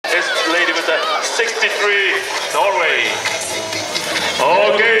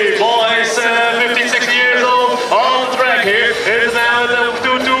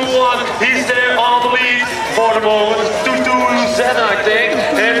7, I think.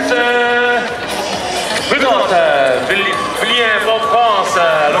 It's we got Villiers from France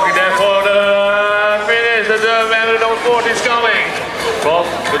looking there for the finish. The man number 40 is coming from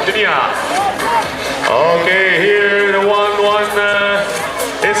Virginia. Okay, here the one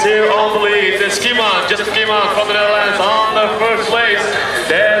is here on the lead. The Scheepers, just came out from the Netherlands on the first place.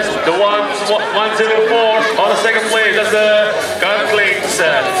 There's the 104 on the second place. That's the Gunklings.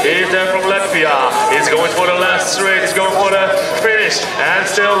 He's there from Latvia. He's going for the last straight. He's going for the finish. And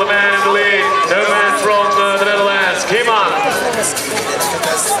still the man in the lead. The man from the Netherlands. Come on.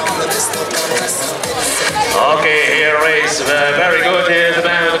 Okay, here race. Very good. Here's the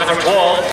man with the number 12.